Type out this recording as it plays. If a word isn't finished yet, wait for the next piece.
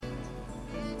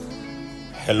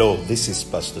Hello, this is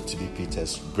Pastor T.B.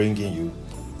 Peters bringing you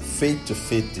Faith to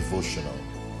Faith Devotional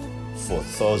for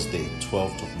Thursday,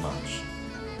 12th of March,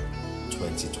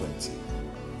 2020.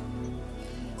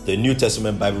 The New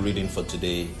Testament Bible reading for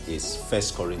today is 1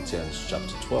 Corinthians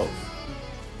chapter 12.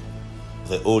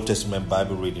 The Old Testament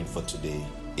Bible reading for today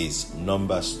is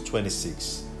Numbers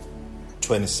 26,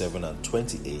 27 and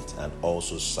 28, and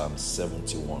also Psalm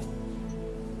 71.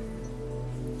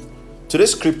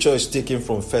 Today's scripture is taken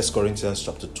from 1 Corinthians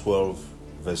chapter 12,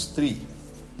 verse 3,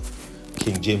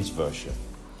 King James Version.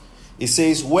 It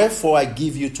says, "Wherefore I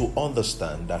give you to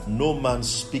understand that no man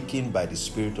speaking by the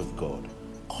Spirit of God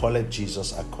calleth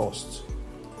Jesus accursed,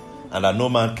 and that no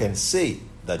man can say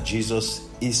that Jesus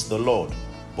is the Lord,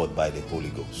 but by the Holy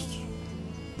Ghost."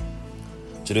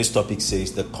 Today's topic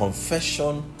says, the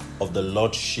confession of the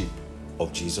Lordship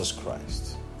of Jesus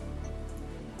Christ.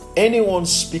 Anyone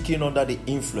speaking under the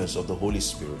influence of the Holy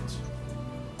Spirit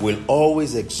will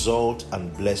always exalt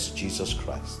and bless Jesus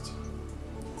Christ.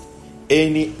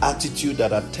 Any attitude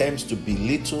that attempts to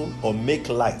belittle or make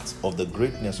light of the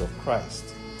greatness of Christ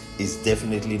is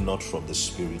definitely not from the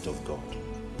Spirit of God.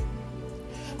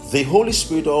 The Holy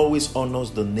Spirit always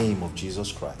honors the name of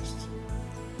Jesus Christ.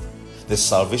 The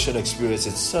salvation experience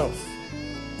itself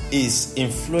is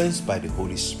influenced by the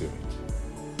Holy Spirit.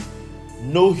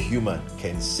 No human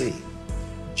can say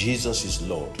Jesus is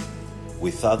Lord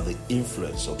without the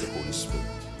influence of the Holy Spirit.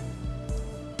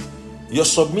 Your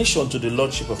submission to the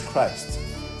Lordship of Christ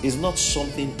is not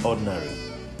something ordinary.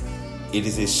 It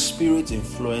is a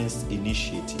Spirit-influenced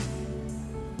initiative.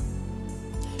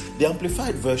 The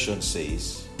Amplified Version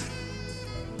says,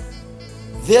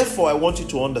 "Therefore I want you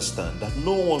to understand that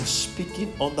no one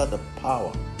speaking under the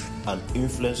power and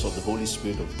influence of the Holy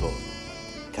Spirit of God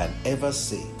can ever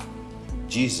say,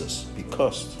 'Jesus be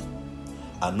cursed,'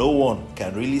 and no one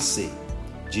can really say,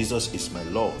 'Jesus is my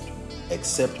Lord,'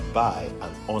 except by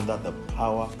and under the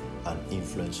power and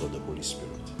influence of the Holy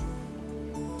Spirit."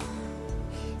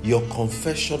 Your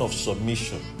confession of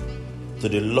submission to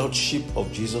the Lordship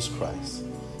of Jesus Christ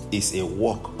is a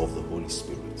work of the Holy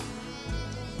Spirit.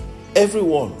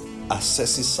 Everyone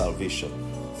assesses salvation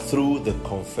through the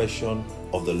confession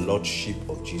of the Lordship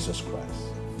of Jesus Christ.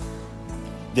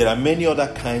 There are many other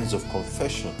kinds of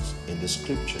confessions in the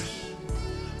scriptures,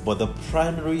 but the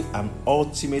primary and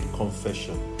ultimate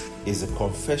confession is the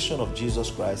confession of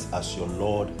Jesus Christ as your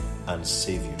Lord and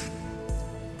Savior.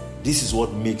 This is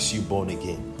what makes you born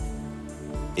again,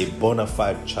 a bona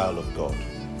fide child of God.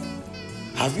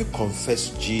 Have you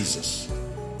confessed Jesus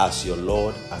as your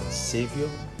Lord and Savior?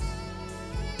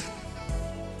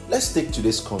 Let's take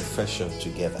today's confession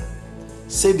together.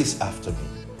 Say this after me.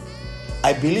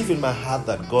 I believe in my heart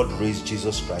that God raised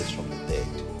Jesus Christ from the dead.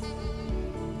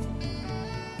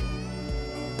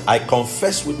 I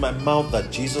confess with my mouth that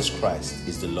Jesus Christ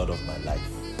is the Lord of my life.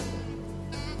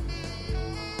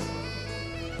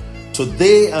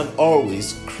 Today and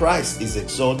always, Christ is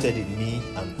exalted in me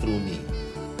and through me.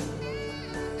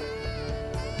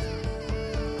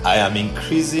 I am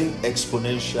increasing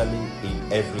exponentially in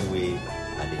every way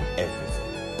and in everything.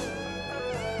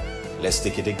 Let's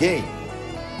take it again.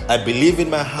 I believe in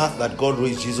my heart that God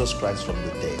raised Jesus Christ from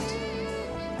the dead.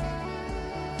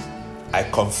 I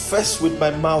confess with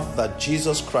my mouth that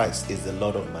Jesus Christ is the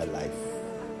Lord of my life.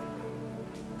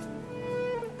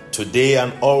 Today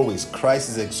and always, Christ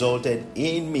is exalted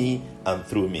in me and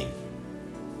through me.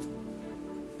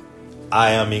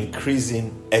 I am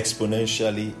increasing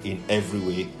exponentially in every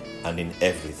way and in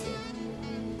everything.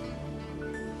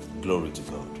 Glory to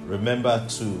God. Remember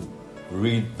to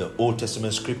read the Old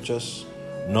Testament scriptures,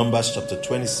 Numbers chapter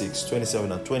 26,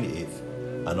 27 and 28,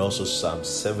 and also Psalm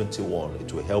 71.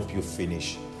 It will help you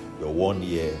finish your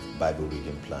 1-year Bible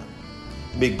reading plan.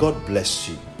 May God bless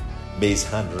you. May His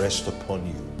hand rest upon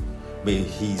you. May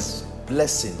His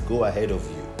blessing go ahead of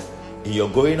you in your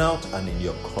going out and in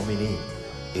your coming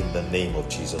in the name of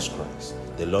Jesus Christ.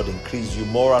 The Lord increase you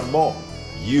more and more,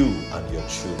 you and your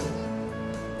children.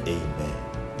 Amen.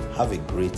 Have a great